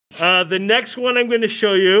The next one I'm going to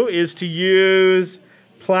show you is to use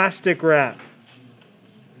plastic wrap.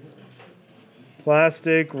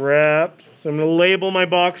 Plastic wrap. So I'm going to label my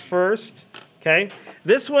box first. Okay.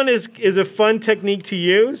 This one is a fun technique to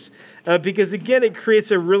use because, again, it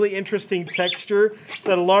creates a really interesting texture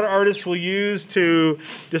that a lot of artists will use to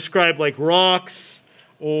describe like rocks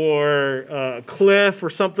or a cliff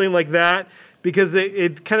or something like that, because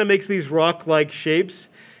it kind of makes these rock-like shapes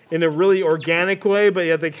in a really organic way, but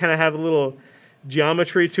yet they kind of have a little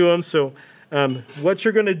geometry to them. So what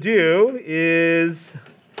you're going to do is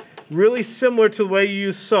really similar to the way you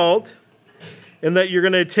use salt, in that you're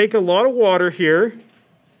going to take a lot of water here.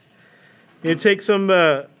 You take some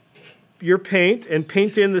your paint and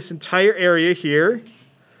paint in this entire area here.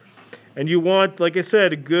 And you want, like I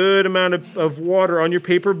said, a good amount of water on your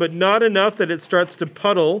paper, but not enough that it starts to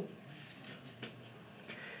puddle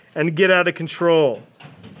and get out of control.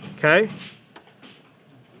 Okay?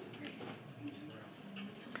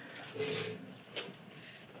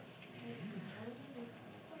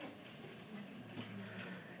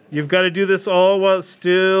 You've got to do this all while it's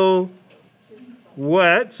still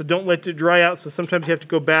wet, so don't let it dry out. So sometimes you have to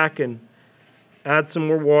go back and add some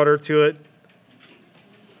more water to it.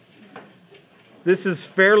 This is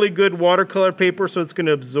fairly good watercolor paper, so it's going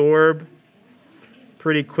to absorb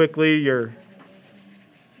pretty quickly your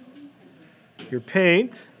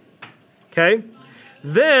paint. Okay?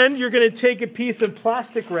 Then you're going to take a piece of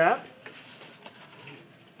plastic wrap.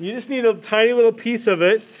 You just need a tiny little piece of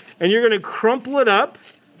it, and you're going to crumple it up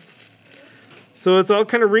so it's all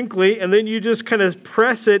kind of wrinkly, and then you just kind of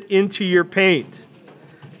press it into your paint.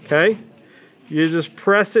 Okay? You just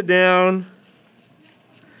press it down.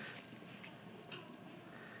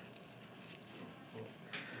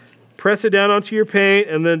 Press it down onto your paint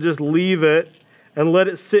and then just leave it and let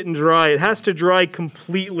it sit and dry. It has to dry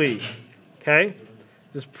completely. Okay?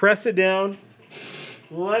 Just press it down,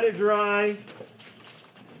 let it dry,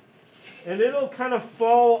 and it'll kind of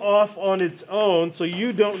fall off on its own, so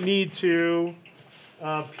you don't need to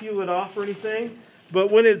peel it off or anything.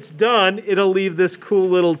 But when it's done, it'll leave this cool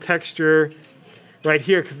little texture right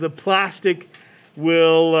here, because the plastic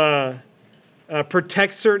will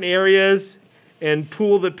protect certain areas and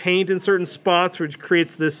pool the paint in certain spots, which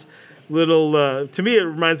creates this little, to me it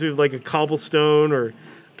reminds me of like a cobblestone or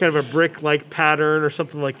kind of a brick-like pattern or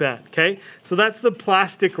something like that, okay? So that's the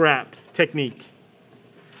plastic wrap technique.